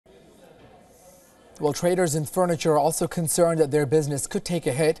Well, traders in furniture are also concerned that their business could take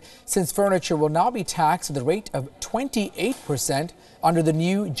a hit since furniture will now be taxed at the rate of 28% under the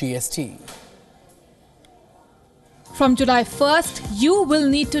new GST. From July 1st, you will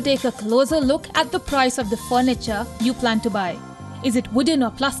need to take a closer look at the price of the furniture you plan to buy. Is it wooden or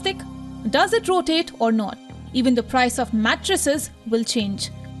plastic? Does it rotate or not? Even the price of mattresses will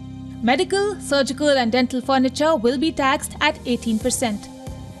change. Medical, surgical and dental furniture will be taxed at 18%.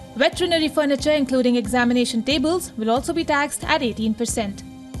 Veterinary furniture, including examination tables, will also be taxed at 18%.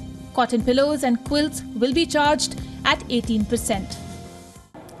 Cotton pillows and quilts will be charged at 18%.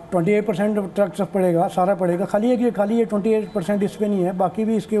 28% tax पड़ेगा, सारा पड़ेगा। खाली ये 28% इस पे नहीं है, बाकी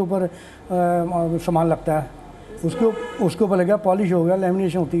भी इसके ऊपर सामान लगता है। उसके ऊपर लगेगा, पॉलिश हो गया,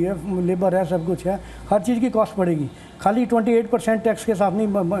 लेमिनेशन होती है, लेबर है, सब कुछ है, हर चीज़ की कॉस्ट पड़ेगी। खाली 28% टैक्स के साथ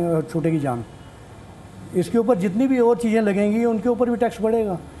नहीं छूटेगी जान। इसके ऊपर जितनी भी और चीज़ें लगेंगी उनके ऊपर भी टैक्स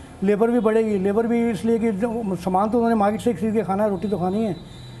बढ़ेगा। लेबर भी बढ़ेगी, लेबर भी इसलिए कि सामान तो उन्होंने मार्केट से खरीद के खाना है, रोटी तो खानी है।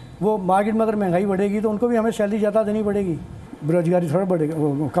 वो मार्केट में अगर महंगाई बढ़ेगी तो उनको भी हमें सैलरी ज़्यादा देनी पड़ेगी। बेरोजगारी थोड़ा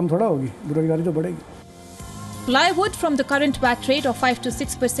बढ़ेगा, कम थोड़ा होगी, बेरोजगारी तो बढ़ेगी। Plywood from the current VAT rate of 5 to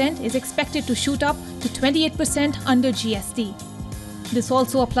 6% is expected to shoot up to 28% under GST. This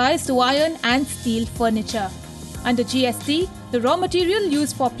also applies to iron and steel furniture. Under GST, the raw material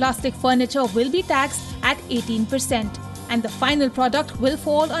used for plastic furniture will be taxed at 18%, and the final product will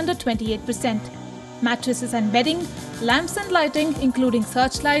fall under 28%. Mattresses and bedding, lamps and lighting, including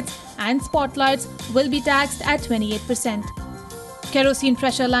searchlights and spotlights, will be taxed at 28%. Kerosene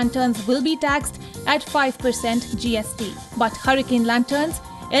pressure lanterns will be taxed at 5% GST, but hurricane lanterns,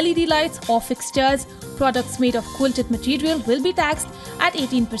 LED lights or fixtures, products made of quilted material will be taxed at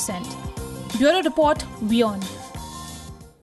 18%. Bureau Report, WION.